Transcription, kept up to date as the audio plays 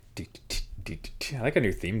I like a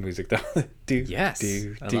new theme music though. Yes,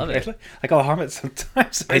 I love it. Like I'll hum it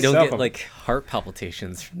sometimes. I don't get like heart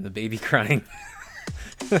palpitations from the baby crying.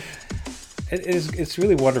 It's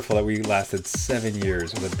really wonderful that we lasted 7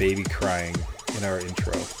 years with a baby crying in our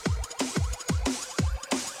intro.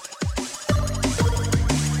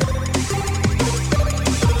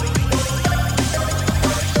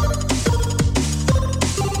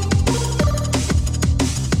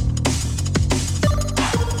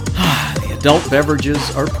 Adult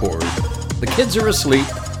beverages are poured. The kids are asleep.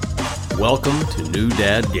 Welcome to New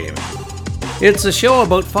Dad Gaming. It's a show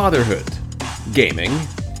about fatherhood, gaming,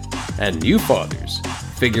 and new fathers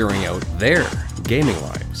figuring out their gaming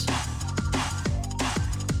lives.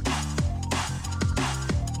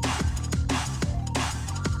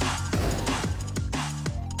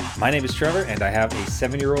 My name is Trevor, and I have a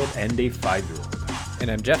 7-year-old and a 5-year-old. And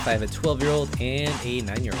I'm Jeff. I have a 12-year-old and a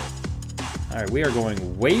 9-year-old. All right, we are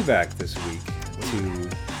going way back this week to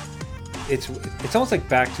it's almost like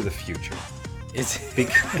Back to the Future. Is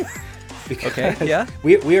because okay? Yeah.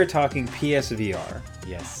 We are talking PSVR,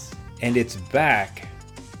 Yes. and it's back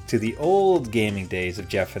to the old gaming days of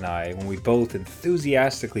Jeff and I when we both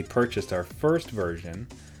enthusiastically purchased our first version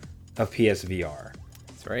of PSVR.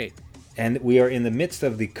 That's right. And we are in the midst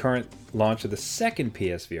of the current launch of the second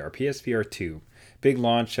PSVR 2. Big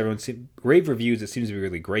launch. Everyone's rave reviews. It seems to be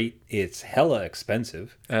really great. It's hella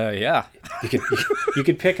expensive. Yeah. You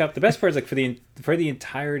could pick up the best part is like for the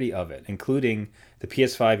entirety of it, including the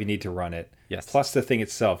PS5. You need to run it. Yes. Plus the thing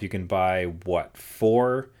itself. You can buy what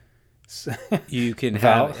 4. You can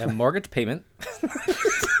have a mortgage payment. You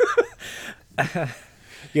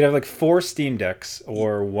could have like 4 Steam Decks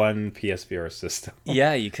or 1 PSVR system.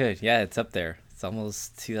 Yeah, you could. Yeah, it's up there. It's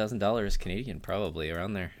almost $2,000 Canadian, probably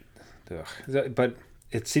around there. Ugh. But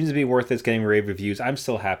it seems to be worth it. It's getting rave reviews. I'm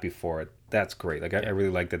still happy for it. That's great. Like I really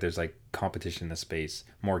like that there's like competition in the space,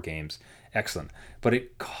 more games. Excellent. But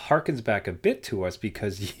it harkens back a bit to us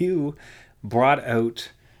because you brought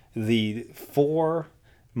out the 4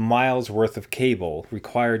 miles worth of cable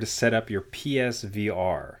required to set up your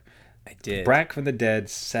PSVR. I did. Brack from the Dead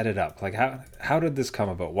set it up. Like how did this come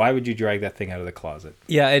about? Why would you drag that thing out of the closet?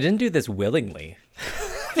 Yeah, I didn't do this willingly.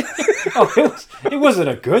 It wasn't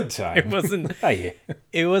a good time. It wasn't.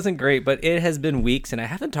 It wasn't great, but it has been weeks, and I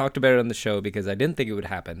haven't talked about it on the show because I didn't think it would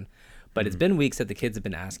happen. But it's been weeks that the kids have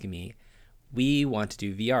been asking me, we want to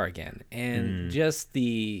do VR again. And just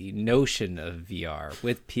the notion of VR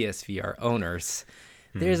with PSVR owners,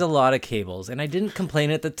 there's a lot of cables. And I didn't complain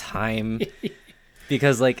at the time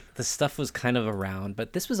because like the stuff was kind of around,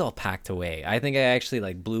 but this was all packed away. I think I actually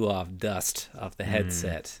like blew off dust off the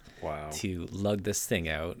headset. Wow. To lug this thing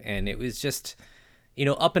out, and it was just,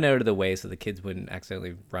 up and out of the way so the kids wouldn't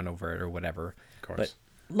accidentally run over it or whatever. Of course. But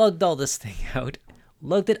lugged all this thing out,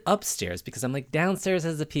 lugged it upstairs because I'm like, downstairs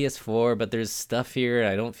has a PS4, but there's stuff here and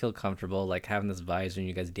I don't feel comfortable like having this visor and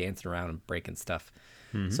you guys dancing around and breaking stuff.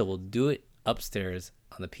 So we'll do it upstairs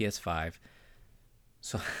on the PS5.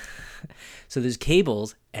 So there's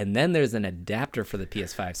cables and then there's an adapter for the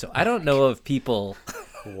PS5. So I don't know if people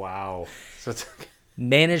Wow. So it's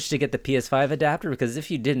managed to get the PS5 adapter, because if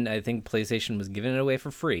you didn't, I think PlayStation was giving it away for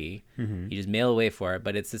free. You just mail away for it,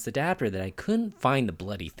 but it's this adapter that I couldn't find the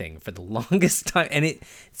bloody thing for the longest time, and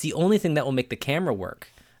it's the only thing that will make the camera work.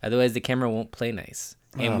 Otherwise, the camera won't play nice,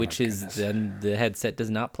 and which is then the headset does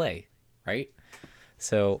not play, right?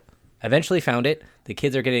 So eventually found it. The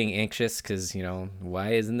kids are getting anxious because,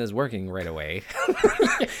 why isn't this working right away?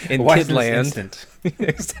 In why Kidland. isn't this instant?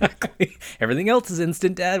 Exactly. Everything else is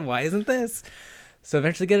instant, Dad. Why isn't this? So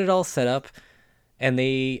eventually get it all set up, and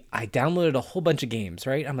I downloaded a whole bunch of games,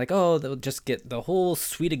 right? I'm like, they'll just get the whole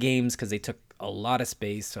suite of games because they took a lot of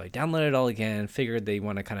space. So I downloaded it all again, figured they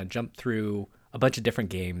want to kind of jump through a bunch of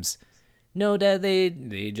different games. No, Dad,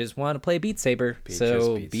 they just want to play Beat Saber.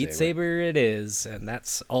 So Beat Saber it is, and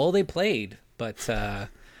that's all they played. But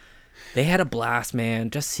they had a blast,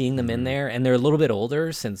 man, just seeing them in there. And they're a little bit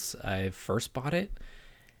older since I first bought it.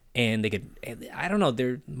 And they could, I don't know,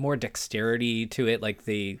 they're more dexterity to it. Like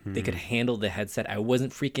they could handle the headset. I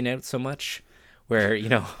wasn't freaking out so much where,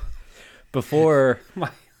 before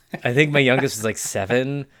I think my youngest was like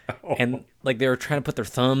 7 and like they were trying to put their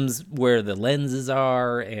thumbs where the lenses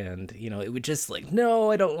are. And, it would just like,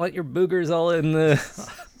 no, I don't want your boogers all in the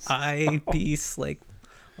eyepiece. Like,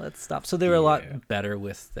 let's stop. So they were a lot better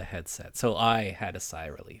with the headset. So I had a sigh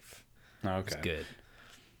of relief. Okay. It was good.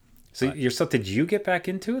 So yourself, did you get back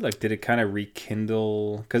into it? Like, did it kind of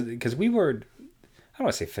rekindle? Because we were, I don't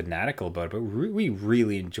want to say fanatical about it, but we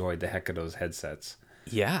really enjoyed the heck of those headsets.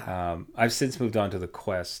 Yeah. I've since moved on to the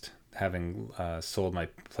Quest, having sold my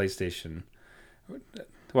PlayStation.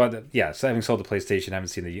 Well, yeah. So having sold the PlayStation, I haven't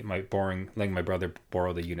seen letting my brother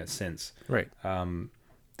borrow the unit since. Right.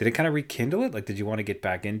 Did it kind of rekindle it? Like, did you want to get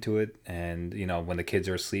back into it? And when the kids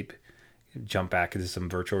are asleep, jump back into some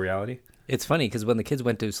virtual reality? It's funny because when the kids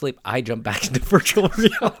went to sleep, I jumped back into virtual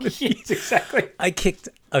reality. Yes, exactly. I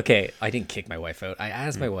didn't kick my wife out. I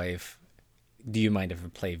asked my wife, do you mind if I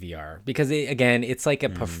play VR? Because it's like a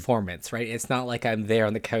performance, right? It's not like I'm there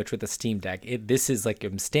on the couch with a Steam Deck. This is like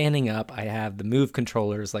I'm standing up. I have the Move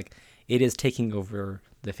controllers. Like it is taking over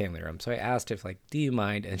the family room. So I asked if do you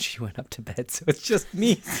mind? And she went up to bed. So it's just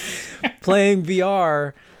me playing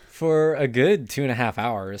VR for a good 2.5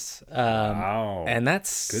 hours. Wow. And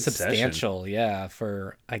that's Good substantial. session. Yeah.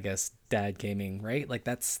 For, I guess, dad gaming, right? Like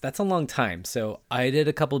that's a long time. So I did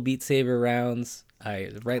a couple Beat Saber rounds.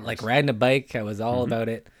 Riding a bike. I was all about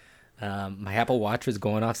it. My Apple Watch was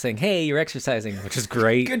going off saying, hey, you're exercising, which is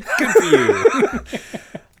great. Good for you.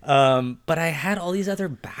 But I had all these other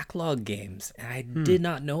backlog games and I did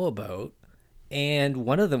not know about. And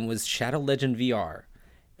one of them was Shadow Legend VR.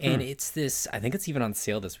 And it's this, I think it's even on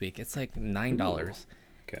sale this week. It's like $9.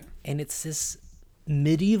 Okay. And it's this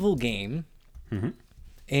medieval game.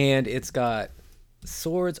 And it's got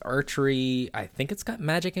swords, archery. I think it's got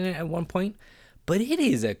magic in it at one point. But it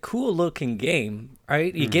is a cool looking game,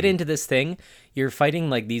 right? You get into this thing, you're fighting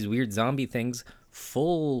like these weird zombie things,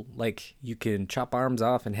 you can chop arms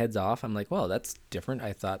off and heads off. I'm like, well, that's different.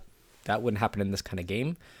 I thought that wouldn't happen in this kind of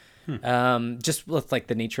game. Just with like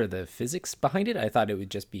the nature of the physics behind it, I thought it would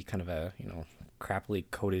just be kind of a, crappily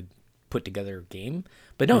coded, put together game.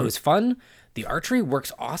 But no, it was fun. The archery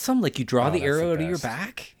works awesome. Like you draw the arrow out of your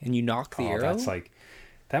back and you knock the arrow.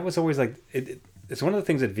 That was always like, it's one of the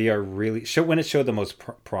things that VR really when it showed the most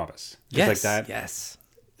promise. Yes, like that. Yes.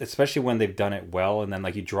 Especially when they've done it well, and then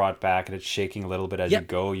you draw it back and it's shaking a little bit as you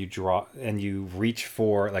go. You draw and you reach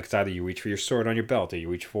for it's either you reach for your sword on your belt or you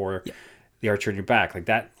reach for the archer on your back. Like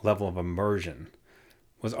that level of immersion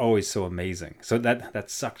was always so amazing. So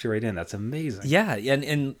that sucked you right in. That's amazing. Yeah,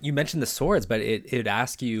 and you mentioned the swords, but it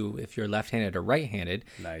asked you if you're left-handed or right-handed,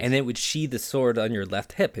 and it would sheathe the sword on your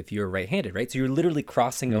left hip if you were right-handed, right? So you're literally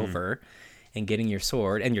crossing over and getting your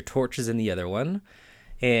sword, and your torch is in the other one,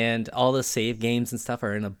 and all the save games and stuff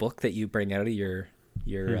are in a book that you bring out of your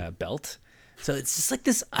belt. So it's just like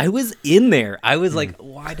this. I was in there. I was like,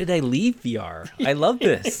 why did I leave VR? I love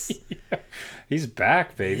this. He's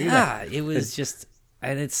back, baby. Yeah, it was just,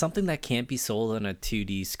 and it's something that can't be sold on a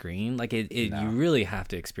 2D screen. Like you really have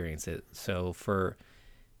to experience it. So for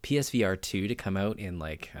PSVR 2 to come out in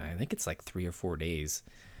I think it's 3 or 4 days,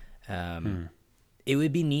 it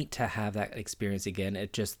would be neat to have that experience again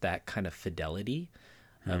at just that kind of fidelity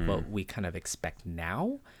of what we kind of expect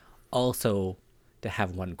now. Also, to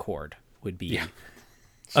have one chord would be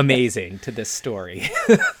amazing to this story.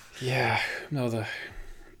 Yeah, no, the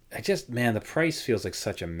price feels like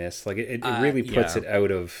such a miss. Like it really puts it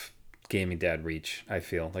out of gaming dad reach. I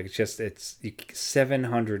feel like it's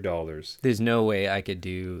 $700. There's no way I could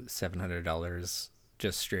do $700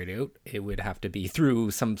 just straight out. It would have to be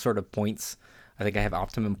through some sort of points. I think I have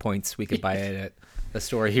Optimum points. We could buy it at a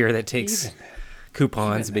store here that takes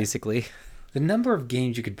coupons, basically. The number of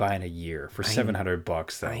games you could buy in a year for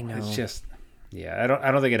 $700, though. I know. It's just, I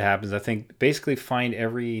don't think it happens. I think basically find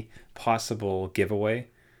every possible giveaway.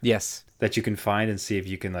 Yes. That you can find and see if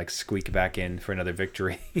you can squeak back in for another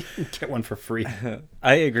victory and get one for free.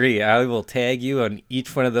 I agree. I will tag you on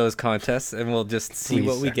each one of those contests and we'll just see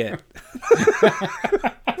what we get.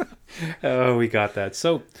 Oh, we got that.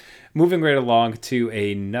 So moving right along to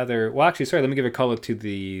another, well, actually, sorry, let me give a call out to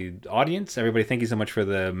the audience. Everybody, thank you so much for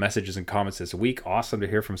the messages and comments this week. Awesome to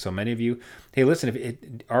hear from so many of you. Hey,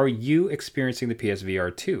 listen, are you experiencing the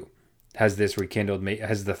PSVR 2? Has this rekindled,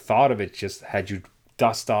 has the thought of it just had you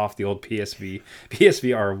dust off the old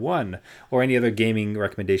PSVR 1 or any other gaming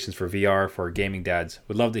recommendations for VR for gaming dads?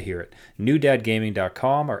 Would love to hear it.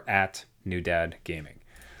 newdadgaming.com or at newdadgaming.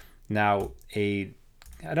 Now, I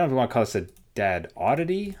don't know if you want to call this a dad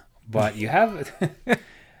oddity, but you have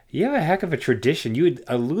a heck of a tradition. You had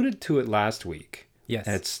alluded to it last week. Yes.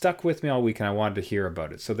 And it stuck with me all week and I wanted to hear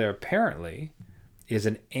about it. So there apparently is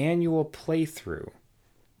an annual playthrough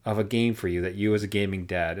of a game for you that you as a gaming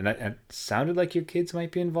dad, and it sounded like your kids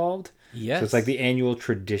might be involved. Yes. So it's like the annual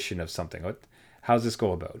tradition of something. How's this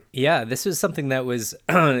go about? Yeah, this was something that was,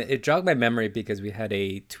 it jogged my memory because we had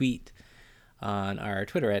a tweet on our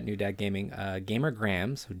Twitter at New Dad Gaming. Gamer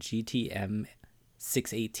Graham, so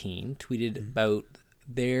GTM618, tweeted about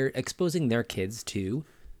their exposing their kids to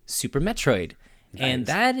Super Metroid. Nice. And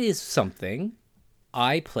that is something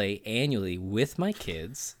I play annually with my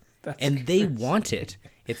kids, and they want it.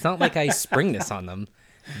 It's not like I spring this on them.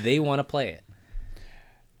 They want to play it.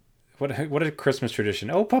 what a Christmas tradition.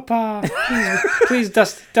 Oh, Papa, please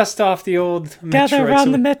dust off the old Metroid. Gather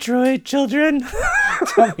around the Metroid, children.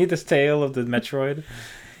 Tell me this tale of the Metroid.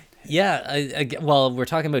 Yeah, well, we're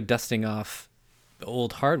talking about dusting off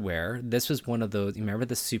old hardware. This was one of those. You remember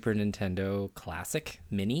the Super Nintendo Classic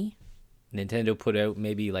Mini? Nintendo put out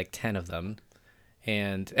maybe like 10 of them,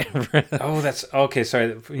 and oh, that's okay.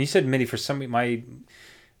 Sorry, when you said mini, for some reason my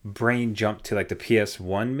brain jumped to like the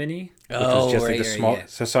PS1 Mini, which was just like the small. Yeah.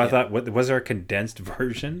 So I thought, was there a condensed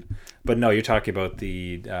version? But no, you're talking about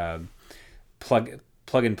the plug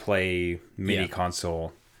and play mini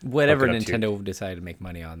console. Whatever Nintendo decided to make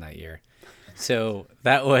money on that year. So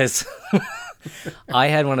that was. I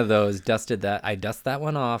had one of those. I dust that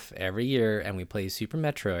one off every year, and we play Super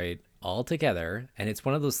Metroid all together. And it's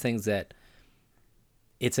one of those things that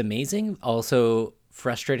it's amazing, also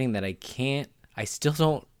frustrating that I still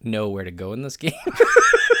don't know where to go in this game.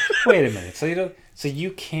 Wait a minute. So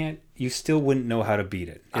you still wouldn't know how to beat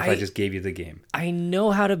it if I just gave you the game. I know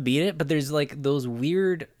how to beat it, but there's like those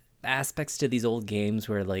weird aspects to these old games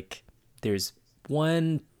where like there's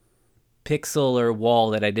one pixel or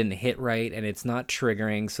wall that I didn't hit right and it's not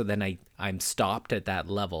triggering, so then I'm stopped at that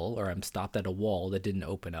level, or I'm stopped at a wall that didn't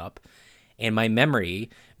open up. And my memory,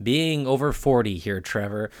 being over 40 here,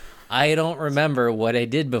 Trevor, I don't remember what I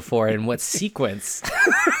did before and what sequence.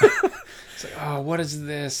 It's like, oh, what is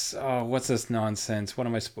this? Oh, what's this nonsense? What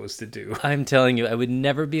am I supposed to do? I'm telling you, I would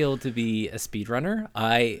never be able to be a speedrunner.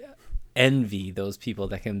 I envy those people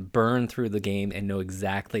that can burn through the game and know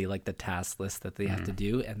exactly like the task list that they have to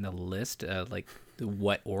do and the list, like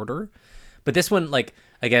what order. But this one, like,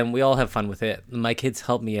 again, we all have fun with it. My kids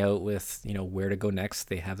help me out with, where to go next.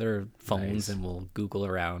 They have their phones and we'll Google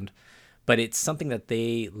around. But it's something that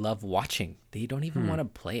they love watching. They don't even want to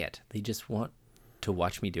play it. They just want to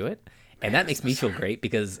watch me do it. And that makes me feel great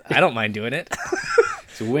because I don't mind doing it.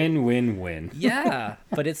 It's a win-win-win. Yeah,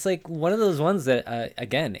 but it's like one of those ones that,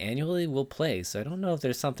 again, annually we'll play. So I don't know if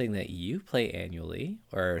there's something that you play annually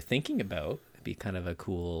or are thinking about. It'd be kind of a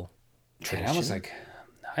cool tradition.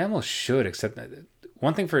 I almost should, except that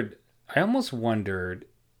one thing I almost wondered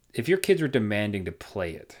if your kids were demanding to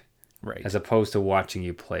play it, right, as opposed to watching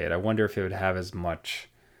you play it. I wonder if it would have as much,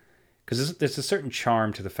 because there's a certain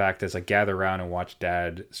charm to the fact that it's like gather around and watch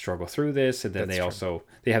Dad struggle through this, and then they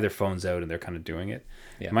have their phones out and they're kind of doing it.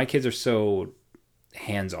 Yeah. My kids are so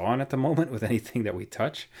hands-on at the moment with anything that we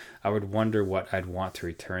touch. I would wonder what I'd want to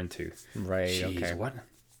return to. Right. Jeez, okay. What?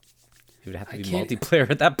 It would have to be multiplayer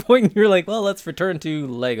at that point. You're like, well, let's return to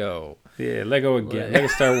Lego. Yeah, Lego again. Lego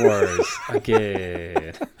Star Wars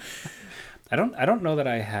again. I don't know that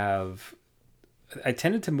I have. I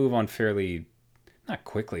tended to move on fairly, not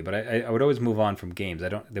quickly, but I would always move on from games.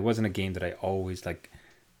 There wasn't a game that I always like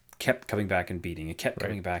kept coming back and beating. It kept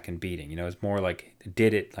coming back and beating. It's more like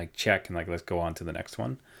did it, like check, and like let's go on to the next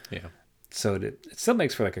one. Yeah. So it still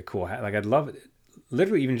makes for like a cool like I'd love it.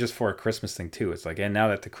 Literally even just for a Christmas thing too. It's like, and now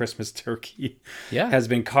that the Christmas turkey has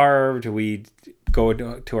been carved, we go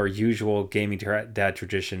to our usual gaming dad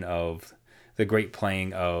tradition of the great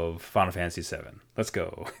playing of Final Fantasy VII. Let's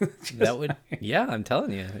go. I'm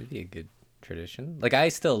telling you, it'd be a good tradition. Like I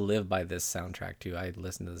still live by this soundtrack too. I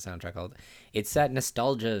listen to the soundtrack all. It's that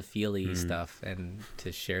nostalgia feely stuff, and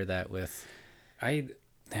to share that with.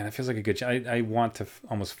 That feels like a good. I want to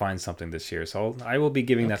almost find something this year, so I will be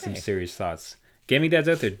giving that some serious thoughts. Gaming dads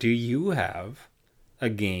out there, do you have a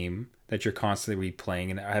game that you're constantly replaying,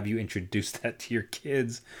 and have you introduced that to your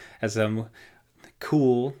kids as a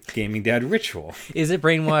cool gaming dad ritual? Is it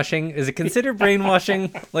brainwashing? Is it considered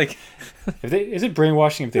brainwashing? Like, is it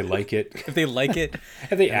brainwashing if they like it? If they like it,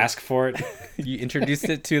 if they ask for it, you introduced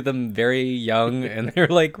it to them very young, and they're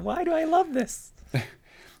like, "Why do I love this?"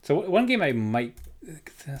 So one game I might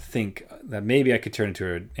think that maybe I could turn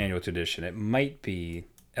into an annual tradition. It might be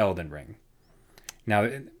Elden Ring. Now,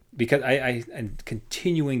 because I'm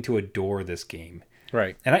continuing to adore this game,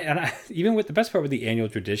 right? And I even with the best part with the annual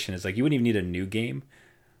tradition is like you wouldn't even need a new game.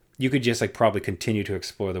 You could just like probably continue to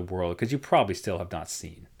explore the world because you probably still have not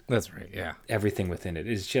seen. That's right. Yeah. Everything within it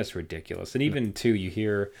is just ridiculous, and even too, you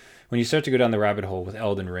hear when you start to go down the rabbit hole with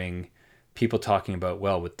Elden Ring, people talking about,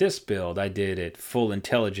 well, with this build, I did it full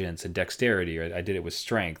intelligence and dexterity, or I did it with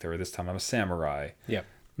strength, or this time I'm a samurai. Yeah.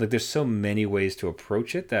 Like there's so many ways to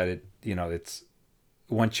approach it that it's.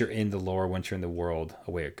 Once you're in the lore, once you're in the world,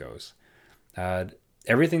 away it goes.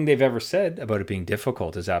 Everything they've ever said about it being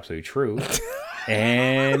difficult is absolutely true.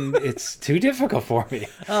 And it's too difficult for me.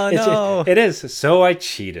 Oh, no. It is. So I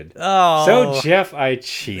cheated. Oh. So, Jeff, I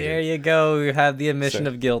cheated. There you go. You have the admission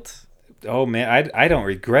of guilt. Oh, man. I don't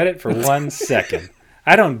regret it for 1 second.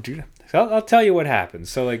 I don't do... I'll tell you what happened.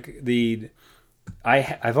 So, like,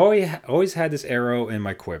 I've always had this arrow in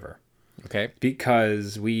my quiver Okay.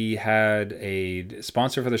 because we had a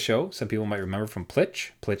sponsor for the show. Some people might remember from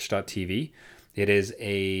Plitch.tv. It is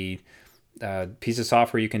a piece of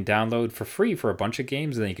software you can download for free for a bunch of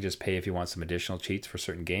games, and then you can just pay if you want some additional cheats for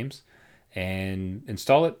certain games, and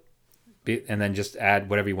install it, and then just add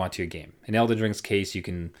whatever you want to your game. In Elden Ring's case, you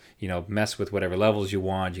can mess with whatever levels you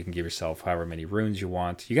want. You can give yourself however many runes you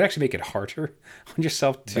want. You can actually make it harder on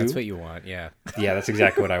yourself too. That's what you want, yeah. Yeah, that's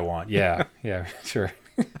exactly what I want. Yeah, sure.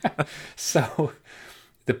 So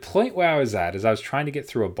the point where I was at is I was trying to get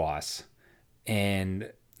through a boss,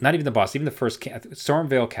 and not even the boss, even the first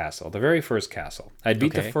Stormvale Castle, the very first castle. I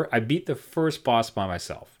beat the first boss by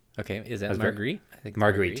myself. Okay, is that Marguerite? I think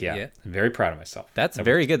Marguerite, yeah. I'm very proud of myself. That's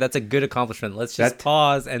very good. That's a good accomplishment. Let's just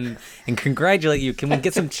pause and congratulate you. Can we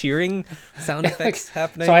get some cheering sound effects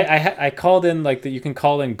happening? So I called in, like, you can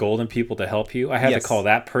call in golden people to help you. I had to call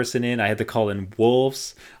that person in. I had to call in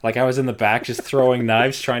wolves. Like, I was in the back just throwing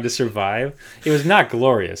knives trying to survive. It was not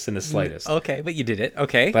glorious in the slightest. Okay, but you did it.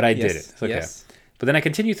 Okay. But I did it. It's okay. Yes. But then I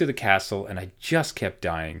continued through the castle, and I just kept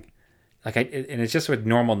dying. And it's just with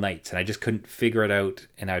normal knights, and I just couldn't figure it out,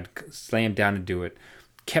 and I'd slam down and do it.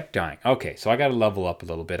 Kept dying. Okay, so I got to level up a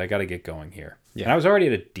little bit. I got to get going here. Yeah. And I was already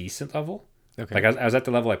at a decent level. Okay. Like, I was at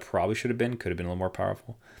the level I probably should have been. Could have been a little more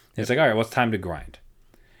powerful. And it's like, all right, well, it's time to grind.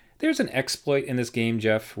 There's an exploit in this game,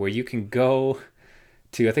 Jeff, where you can go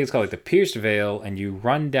to, I think it's called, like, the Pierced Veil, and you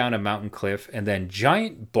run down a mountain cliff, and then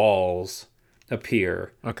giant balls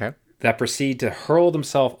appear. Okay. That proceed to hurl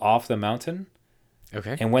themselves off the mountain.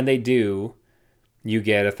 Okay. And when they do, you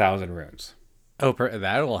get 1,000 runes. Oh,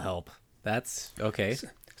 that'll help. That's okay.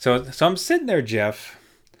 So I'm sitting there, Jeff,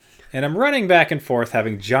 and I'm running back and forth,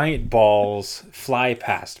 having giant balls fly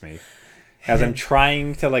past me as I'm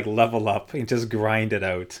trying to, like, level up and just grind it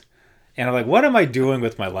out. And I'm like, what am I doing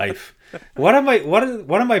with my life? What am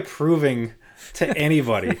I proving to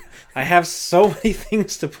anybody? I have so many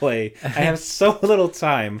things to play. I have so little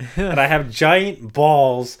time, and I have giant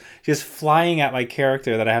balls just flying at my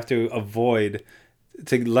character that I have to avoid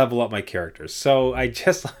to level up my characters. So I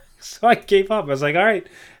gave up. I was like, all right,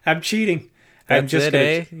 I'm cheating. I'll get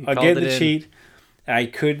the cheat. I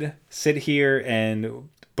could sit here and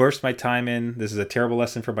burst my time in. This is a terrible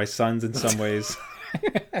lesson for my sons in some ways.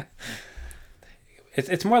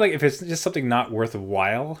 It's more like if it's just something not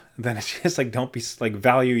worthwhile, then it's just like, don't be like,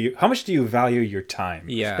 value you. How much do you value your time?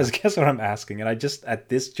 Yeah. Because guess what I'm asking. And I just, at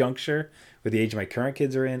this juncture, with the age my current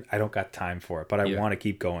kids are in, I don't got time for it. But I want to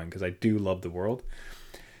keep going because I do love the world.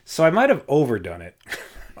 So I might have overdone it.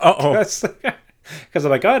 Because I'm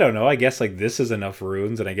like, I don't know. I guess, like, this is enough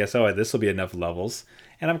runes. And I guess, this will be enough levels.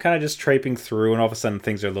 And I'm kind of just traipsing through. And all of a sudden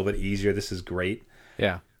things are a little bit easier. This is great.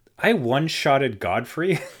 Yeah. I one-shotted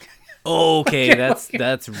Godfrey. Okay,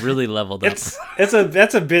 that's really leveled up. That's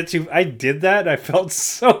a bit too. I did that. I felt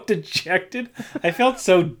so dejected. I felt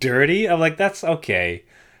so dirty. I'm like, that's okay.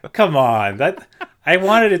 Come on, I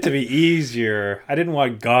wanted it to be easier. I didn't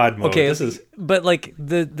want God mode. Okay, but like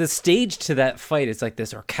the stage to that fight, it's like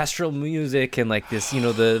this orchestral music and like this,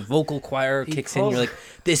 the vocal choir kicks in. You're like,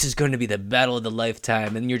 this is going to be the battle of the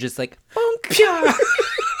lifetime, and you're just like, bonk,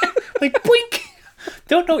 like boink.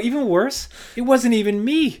 Don't know. Even worse, it wasn't even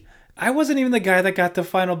me. I wasn't even the guy that got the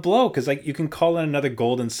final blow, because, like, you can call in another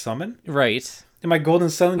golden summon. Right. And my golden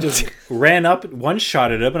summon just ran up,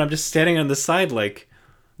 one-shotted him, and I'm just standing on the side like,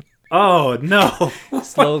 oh, no.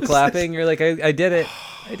 Slow clapping. You're like, I did it.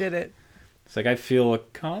 I did it. It's like, I feel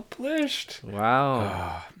accomplished.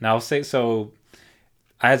 Wow. Now, I'll say, so,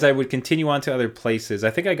 as I would continue on to other places, I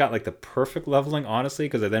think I got, like, the perfect leveling, honestly,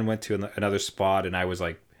 because I then went to another spot, and I was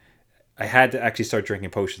like, I had to actually start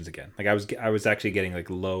drinking potions again. Like, I was actually getting,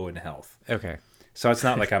 like, low in health. Okay. So it's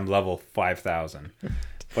not like I'm level 5,000,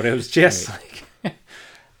 but it was just like,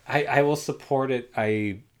 I will support it.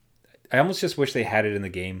 I almost just wish they had it in the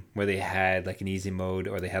game where they had, like, an easy mode,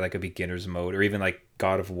 or they had, like, a beginner's mode, or even, like,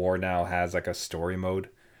 God of War now has, like, a story mode.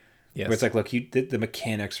 Yes. Where it's like, look, the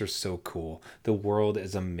mechanics are so cool. The world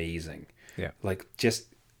is amazing. Yeah. Like,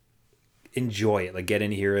 just enjoy it. Like, get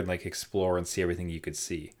in here and, like, explore and see everything you could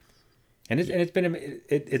see. And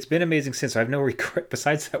it's been amazing since. So I have no regret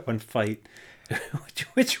besides that one fight,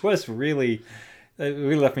 which was really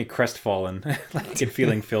left me crestfallen, like, and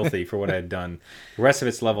feeling filthy for what I had done. The rest of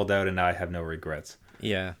it's leveled out, and now I have no regrets.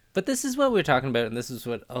 Yeah, but this is what we're talking about, and this is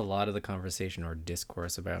what a lot of the conversation or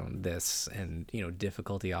discourse about this, and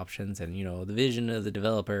difficulty options, and the vision of the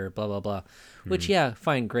developer, blah blah blah. Which, yeah,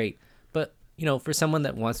 fine, great, but for someone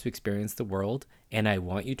that wants to experience the world, and I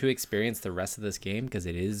want you to experience the rest of this game because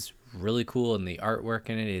it is really cool and the artwork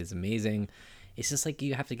in it is amazing. It's just like,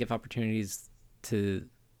 you have to give opportunities to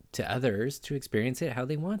to others to experience it how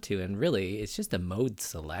they want to. And really, it's just a mode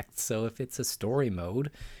select. So if it's a story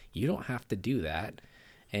mode, you don't have to do that.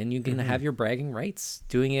 And you can have your bragging rights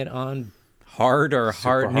doing it on hard or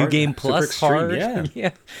hard, New Game Plus extreme, hard.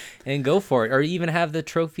 Yeah. And go for it. Or even have the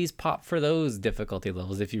trophies pop for those difficulty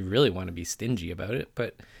levels if you really want to be stingy about it.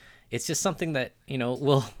 But it's just something that,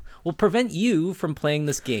 will prevent you from playing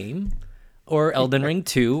this game or Elden Ring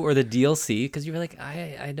 2 or the DLC, because you're like,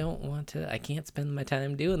 I don't want to, I can't spend my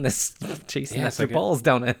time doing this, chasing after balls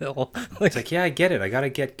down a hill. It's like, yeah, I get it. I got to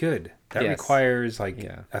get good. That requires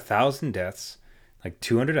 1,000 deaths,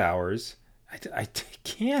 200 hours. I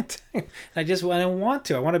can't. I don't want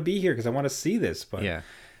to. I want to be here because I want to see this. But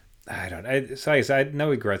I don't. So I had no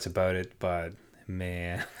regrets about it. But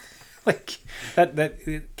man,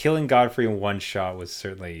 that killing Godfrey in one shot was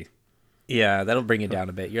certainly. Yeah, that'll bring you down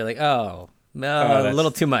a bit. You're like, oh no, a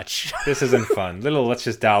little too much. This isn't fun. Let's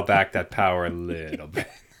just dial back that power a little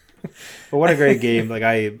bit. But what a great game!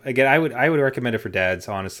 I would recommend it for dads.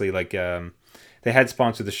 Honestly, they had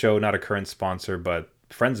sponsored the show, not a current sponsor, but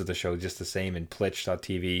friends of the show just the same, in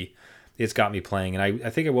Plitch.tv. It's got me playing, and I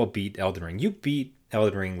think I will beat Elden Ring. You beat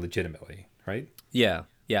Elden Ring legitimately, right? Yeah,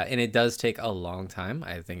 and it does take a long time.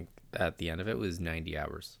 I think at the end of it was 90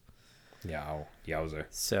 hours. Yeah, yowzer.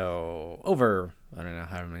 So over, I don't know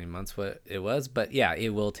how many months what it was, but yeah, it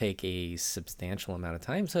will take a substantial amount of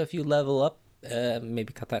time. So if you level up,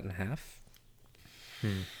 maybe cut that in half.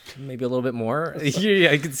 Maybe a little bit more.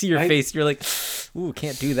 I can see your face. You're like, ooh,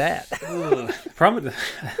 can't do that.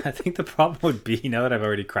 I think the problem would be, now that I've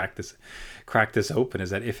already cracked this open,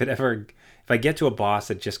 is that if I get to a boss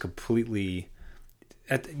that just completely,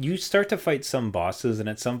 you start to fight some bosses, and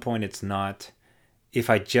at some point it's not, if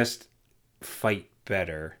I just fight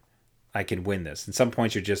better, I can win this. And some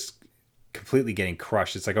points you're just completely getting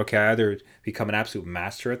crushed. It's like, okay, I either become an absolute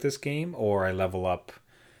master at this game, or I level up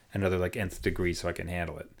another nth degree so I can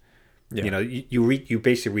handle it. Yeah. You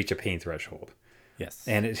basically reach a pain threshold. Yes.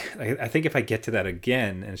 And I think if I get to that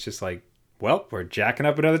again, and it's just like, well, we're jacking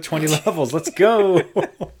up another 20 levels. Let's go.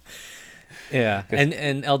 Yeah.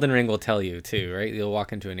 And Elden Ring will tell you too, right? You'll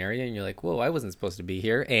walk into an area and you're like, whoa, I wasn't supposed to be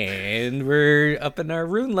here. And we're up in our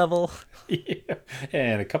rune level. Yeah.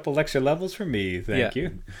 And a couple extra levels for me. Thank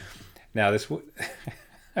you. Now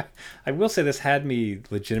I will say this had me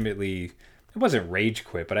legitimately, it wasn't rage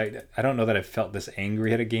quit, but I don't know that I felt this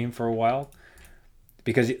angry at a game for a while,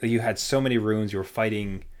 because you had so many runes, you were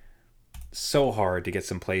fighting so hard to get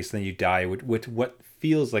some place, and then you die with what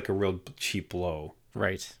feels like a real cheap blow.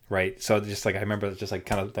 Right. So just I remember just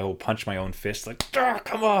kind of I will punch my own fist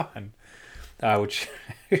come on, which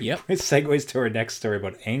segues to our next story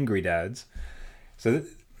about angry dads. So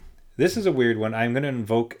this is a weird one. I'm going to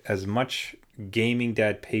invoke as much gaming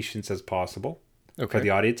dad patience as possible. For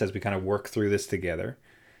the audience as we kind of work through this together.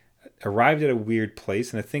 Arrived at a weird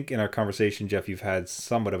place, and I think in our conversation, Jeff, you've had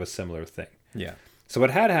somewhat of a similar thing. Yeah. So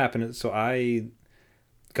what had happened, so I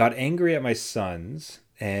got angry at my sons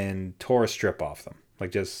and tore a strip off them.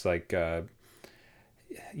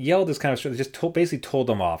 Yelled this kind of, just basically told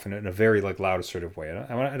them off in a very loud, assertive way.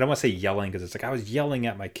 I don't want to say yelling, because it's I was yelling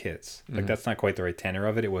at my kids. That's not quite the right tenor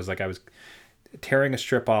of it. It was I was tearing a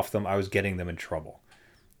strip off them. I was getting them in trouble.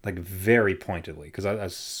 Very pointedly, because I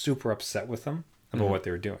was super upset with them about what they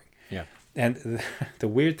were doing. Yeah. And the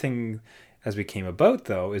weird thing as we came about,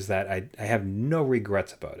 though, is that I have no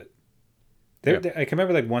regrets about it. I can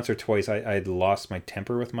remember once or twice I had lost my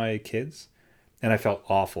temper with my kids, and I felt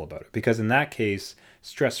awful about it, because in that case,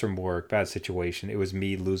 stress from work, bad situation, it was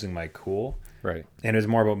me losing my cool. Right. And it was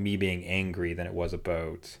more about me being angry than it was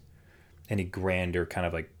about any grander kind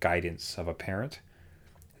of guidance of a parent.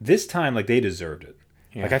 This time, they deserved it.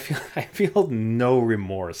 Yeah. I feel no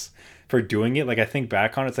remorse for doing it. I think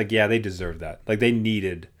back on it, it's they deserved that. They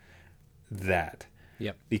needed that.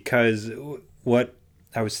 Yep. Because what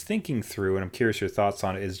I was thinking through, and I'm curious your thoughts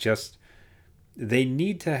on it, is just they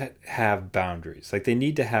need to have boundaries. They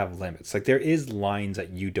need to have limits. There is lines that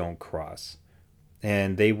you don't cross.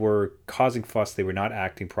 And they were causing fuss. They were not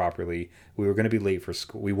acting properly. We were going to be late for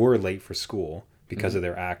school. We were late for school because of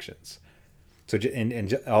their actions. So,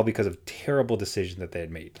 and all because of terrible decisions that they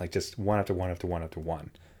had made, just one after one after one after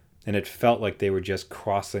one. And it felt like they were just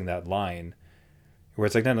crossing that line where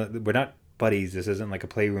it's no, we're not buddies. This isn't a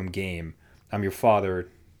playroom game. I'm your father.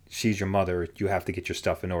 She's your mother. You have to get your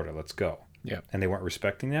stuff in order. Let's go. Yeah. And they weren't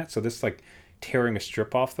respecting that. So this tearing a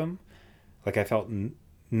strip off them, I felt,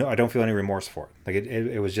 no, I don't feel any remorse for it.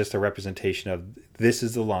 It was just a representation of, this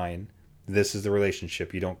is the line. This is the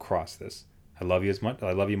relationship. You don't cross this. I love you as much.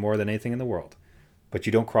 I love you more than anything in the world. But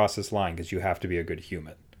you don't cross this line, because you have to be a good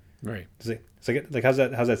human. Right. How's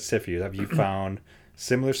that sit for you? Have you found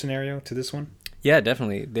similar scenario to this one? Yeah,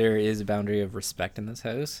 definitely. There is a boundary of respect in this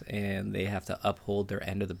house, and they have to uphold their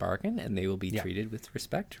end of the bargain, and they will be treated with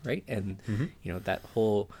respect, right? And that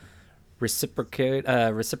whole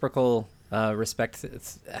reciprocal respect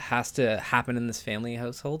has to happen in this family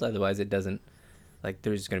household. Otherwise, it doesn't. Like,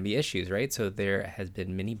 there's going to be issues, right? So there has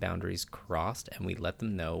been many boundaries crossed, and we let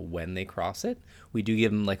them know when they cross it. We do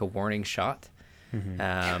give them like a warning shot.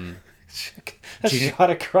 A shot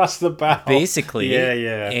across the bow. Basically.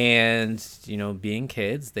 Yeah. And, being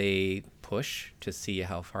kids, they push to see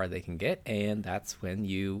how far they can get. And that's when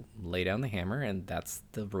you lay down the hammer, and that's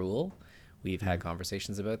the rule. We've had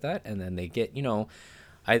conversations about that. And then they get,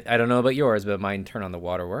 I don't know about yours, but mine turn on the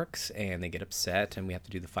waterworks, and they get upset, and we have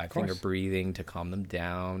to do the 5-finger breathing to calm them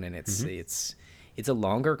down. And it's a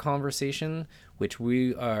longer conversation, which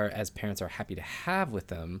we are, as parents, are happy to have with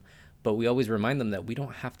them. But we always remind them that we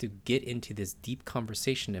don't have to get into this deep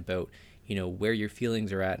conversation about, where your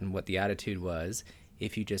feelings are at and what the attitude was.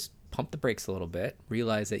 If you just pump the brakes a little bit,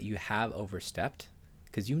 realize that you have overstepped,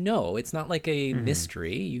 because it's not like a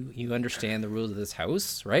mystery. You understand the rules of this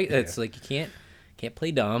house, right? Yeah. It's like you can't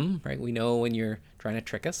play dumb, right? We know when you're trying to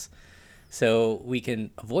trick us. So we can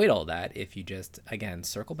avoid all that if you just, again,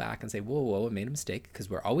 circle back and say, whoa, I made a mistake, because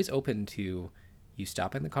we're always open to you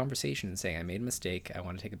stopping the conversation and saying, I made a mistake, I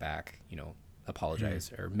want to take it back,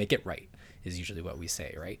 apologize or make it right is usually what we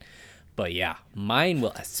say, right? But yeah, mine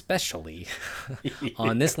will especially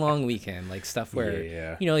on this long weekend, like stuff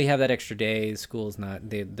where, you have that extra day, school's not,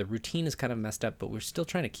 the routine is kind of messed up, but we're still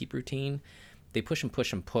trying to keep routine. They push and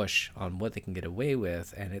push and push on what they can get away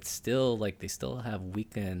with, and it's still like they still have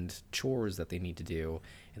weekend chores that they need to do,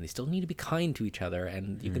 and they still need to be kind to each other,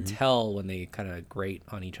 and you can tell when they kind of grate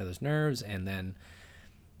on each other's nerves, and then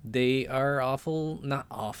they are not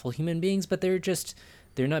awful human beings, but they're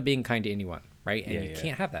not being kind to anyone, right? And you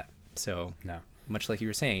can't have that. So much like you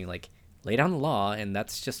were saying, like, lay down the law, and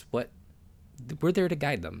that's just what we're there to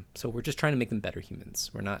guide them. So we're just trying to make them better humans.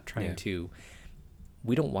 We're not trying to,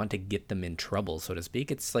 we don't want to get them in trouble, so to speak.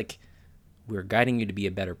 It's like we're guiding you to be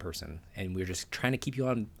a better person, and we're just trying to keep you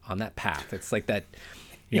on that path. It's like that,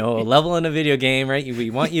 a level in a video game, right? We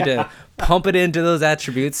want you to pump it into those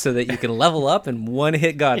attributes so that you can level up and one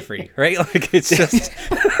hit Godfrey, right? Like, it's just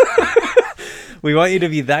we want you to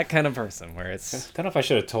be that kind of person where it's... I don't know if I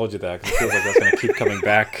should have told you that, because it feels like that's going to keep coming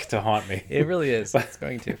back to haunt me. It really is. It's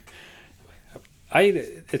going to.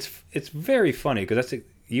 It's very funny, because that's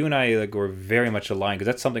you and I, like, we're very much aligned,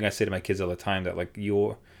 because that's something I say to my kids all the time, that, like,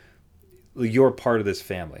 you're part of this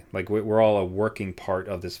family. Like, we're all a working part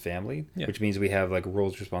of this family, which means we have, like,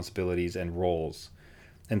 roles, responsibilities, and roles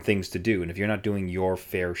and things to do. And if you're not doing your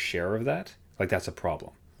fair share of that, like, that's a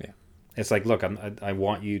problem. Yeah. It's like, look, I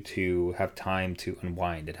want you to have time to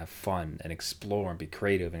unwind and have fun and explore and be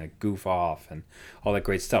creative and, like, goof off and all that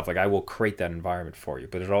great stuff. Like, I will create that environment for you.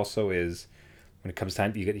 But it also is, when it comes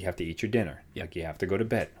time, you have to eat your dinner. Like, you have to go to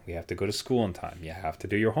bed. We have to go to school on time. You have to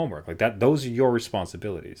do your homework. Like, that. Those are your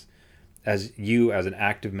responsibilities as an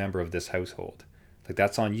active member of this household. Like,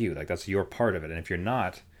 that's on you. Like, that's your part of it. And if you're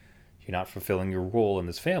not fulfilling your role in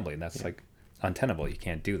this family, and that's like untenable. You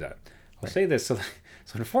can't do that. I'll say this. So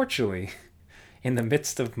unfortunately, in the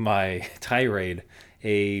midst of my tirade,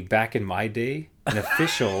 back in my day, an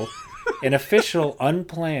official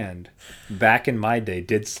unplanned back in my day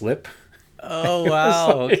did slip. Oh,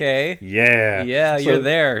 wow. Like, okay. Yeah. Yeah, so, you're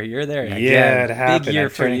there. Again, yeah, it happened. Big year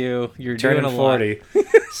for you. You're turning doing a 40.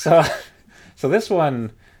 So this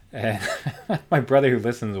one, and my brother who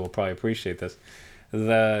listens will probably appreciate this.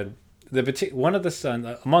 One of the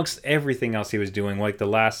son, amongst everything else he was doing, like, the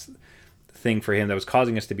last thing for him that was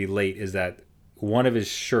causing us to be late is that one of his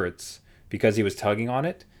shirts, because he was tugging on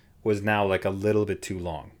it, was now, like, a little bit too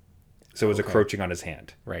long. So it was encroaching on his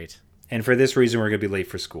hand. Right. And for this reason, we're going to be late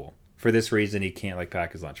for school. For this reason, he can't, like,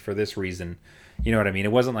 pack his lunch. For this reason, you know what I mean?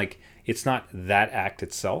 It wasn't like, it's not that act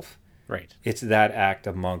itself. Right. It's that act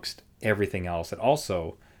amongst everything else. And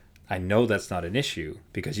also, I know that's not an issue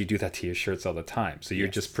because you do that to your shirts all the time. So you're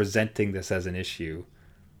just presenting this as an issue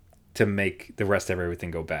to make the rest of everything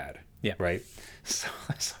go bad. Yeah. Right? So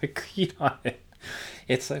it's like,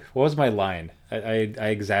 it's like, what was my line? I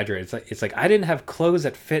exaggerate. It's like I didn't have clothes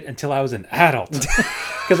that fit until I was an adult.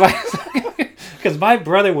 Because my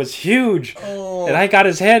brother was huge, and I got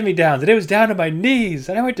his hand-me-downs, and it was down to my knees,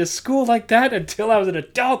 and I went to school like that until I was an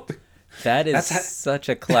adult. That is such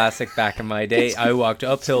a classic back in my day. I walked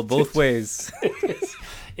uphill both ways.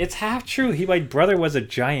 It's half true. My brother was a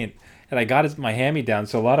giant, and I got my hand-me-down,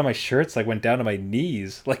 so a lot of my shirts, like, went down to my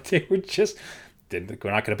knees. Like, they were just... We're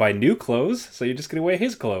not going to buy new clothes, so you're just going to wear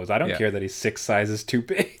his clothes. I don't care that he's 6 sizes too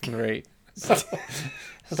big. Right.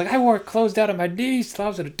 was like, I wore clothes down to my knees till I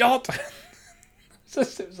was an adult. So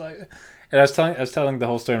it was like, and I was telling the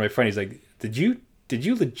whole story to my friend. He's like, did you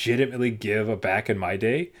legitimately give a back in my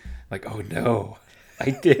day? Like, oh no,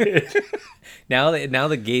 I did. Now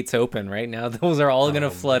the gates open, right? Now those are all gonna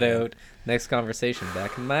flood out. Next conversation.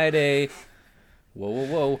 Back in my day.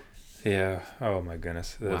 Whoa. Yeah. Oh my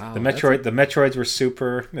goodness. Wow, the Metroids were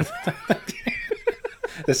super.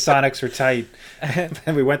 The Sonics were tight.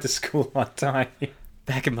 And we went to school on time.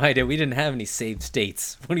 Back in my day, we didn't have any saved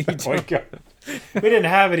states. What are you Oh my doing? God. We didn't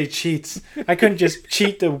have any cheats. I couldn't just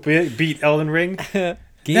cheat to beat Elden Ring.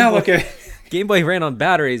 Look at Game Boy ran on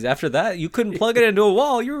batteries. After that, you couldn't plug it into a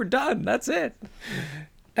wall. You were done. That's it.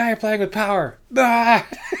 Now you're playing with power. Ah!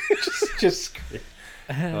 just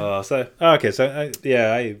so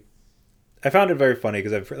I found it very funny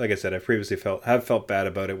because like I said, I previously felt bad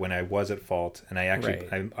about it when I was at fault, and I actually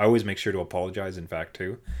I always make sure to apologize. In fact,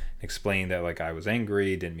 too, explain that like I was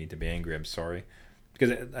angry, didn't mean to be angry. I'm sorry.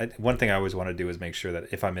 Because one thing I always want to do is make sure that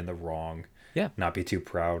if I'm in the wrong, not be too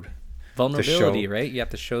proud. Vulnerability, right? You have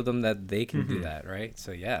to show them that they can do that, right?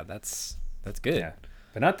 So yeah, that's good. Yeah,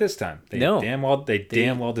 but not this time. They damn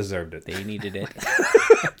well deserved it. They needed it.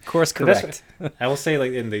 Course correct. I will say,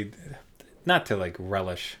 like not to like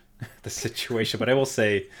relish the situation, but I will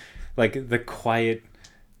say, like the quiet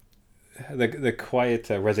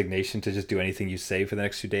resignation to just do anything you say for the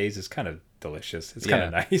next 2 days is kind of delicious. It's kind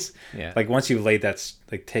of nice. Yeah. Like once you've laid that,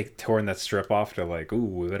 like torn that strip off, to like, ooh,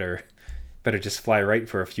 we better just fly right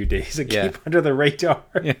for a few days and keep under the radar.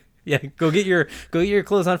 Yeah. Go get your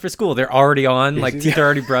clothes on for school. They're already on. Like teeth are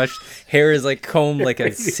already brushed. Hair is like combed like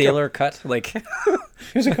a sailor cut. Like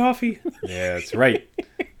here's a coffee. Yeah, that's right.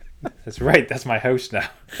 That's right. That's my house now.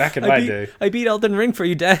 Back in my day, I beat Elden Ring for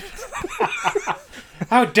you, Dad.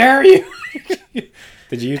 How dare you?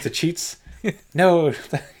 Did you use the cheats? No.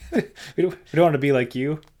 We don't want to be like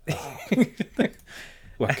you.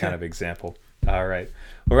 What kind of example? All right.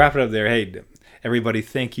 We'll wrap it up there. Hey, everybody,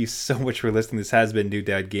 thank you so much for listening. This has been New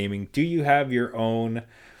Dad Gaming. Do you have your own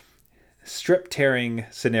strip tearing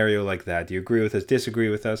scenario like that? Do you agree with us, disagree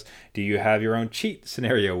with us? Do you have your own cheat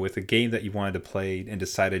scenario with a game that you wanted to play and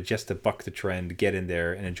decided just to buck the trend, get in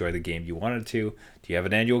there and enjoy the game you wanted to? Do you have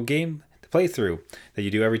an annual game playthrough that you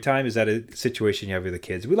do every time? Is that a situation you have with the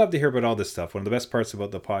kids? We love to hear about all this stuff. One of the best parts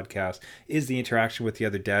about the podcast is the interaction with the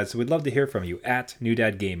other dads, so we'd love to hear from you at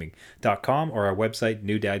newdadgaming.com or our website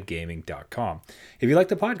newdadgaming.com. If you like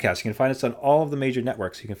the podcast, you can find us on all of the major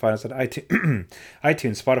networks. You can find us on iTunes,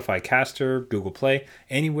 Spotify, Caster, Google Play,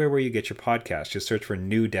 anywhere where you get your podcast. Just search for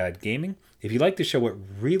New Dad Gaming. If you like the show, what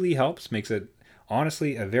really helps, makes it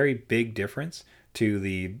honestly a very big difference to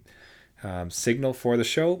the signal for the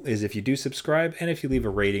show, is if you do subscribe and if you leave a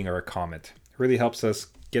rating or a comment. It really helps us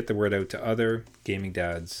get the word out to other gaming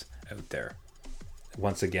dads out there.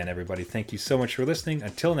 Once again, everybody, thank you so much for listening.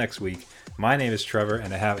 Until next week, my name is Trevor,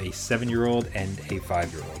 and I have a 7-year-old and a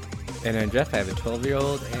 5-year-old. And I'm Jeff. I have a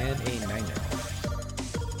 12-year-old and a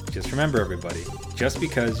 9-year-old. Just remember, everybody, just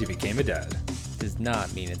because you became a dad does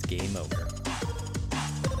not mean it's game over.